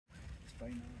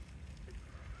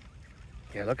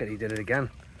Yeah, look at he did it again.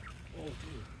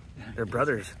 They're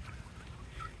brothers.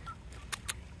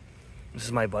 This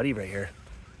is my buddy right here.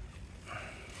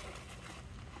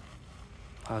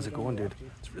 How's it going, dude?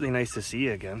 It's really nice to see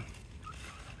you again.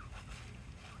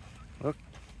 Look.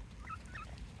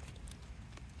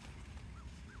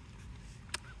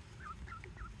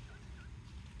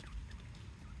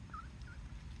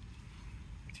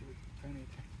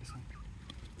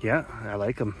 Yeah, I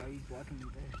like him.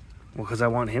 Well, because I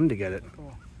want him to get it.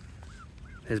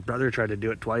 His brother tried to do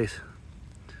it twice.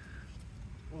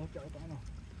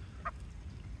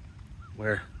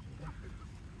 Where?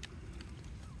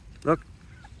 Look.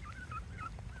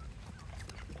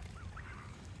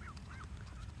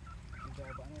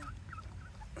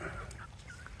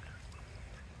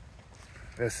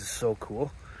 This is so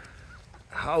cool.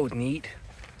 How neat.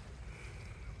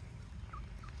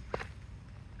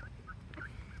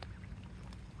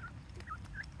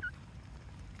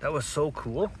 That was so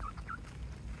cool.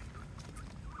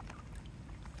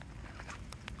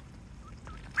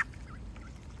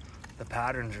 The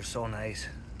patterns are so nice.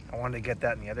 I wanted to get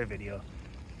that in the other video.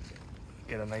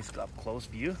 Get a nice up close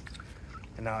view.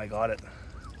 And now I got it.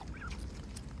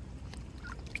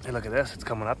 Hey, look at this. It's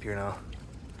coming up here now.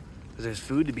 Because there's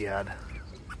food to be had.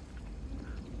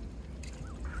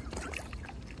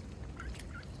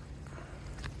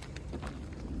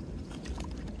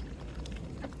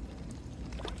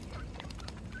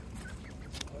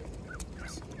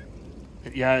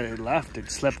 Yeah, it left. It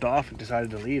slipped off and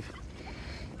decided to leave.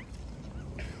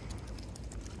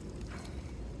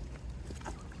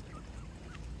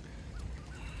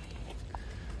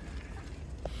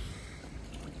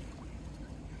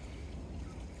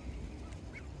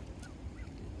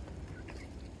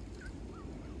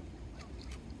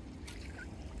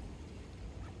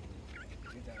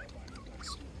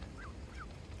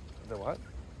 The what?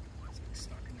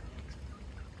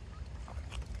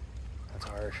 That's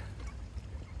harsh.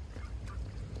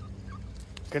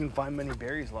 Couldn't find many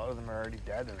berries. A lot of them are already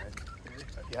dead in it.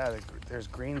 Yeah, there's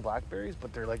green blackberries,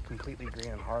 but they're like completely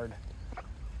green and hard.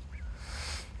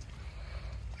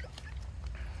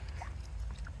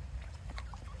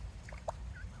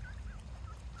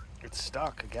 It's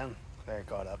stuck again. There, it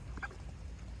got up.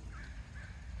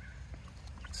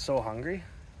 It's so hungry.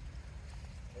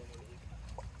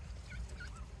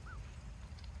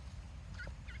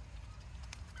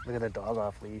 Look at the dog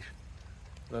off leash.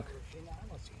 Look.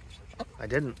 I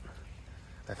didn't.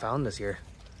 I found this here.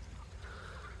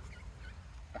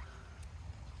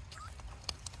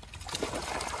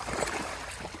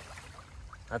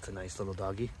 That's a nice little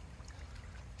doggy.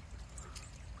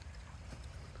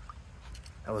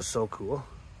 That was so cool.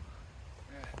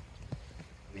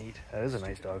 Neat. That is a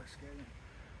nice dog.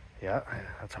 Yeah,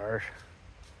 that's harsh.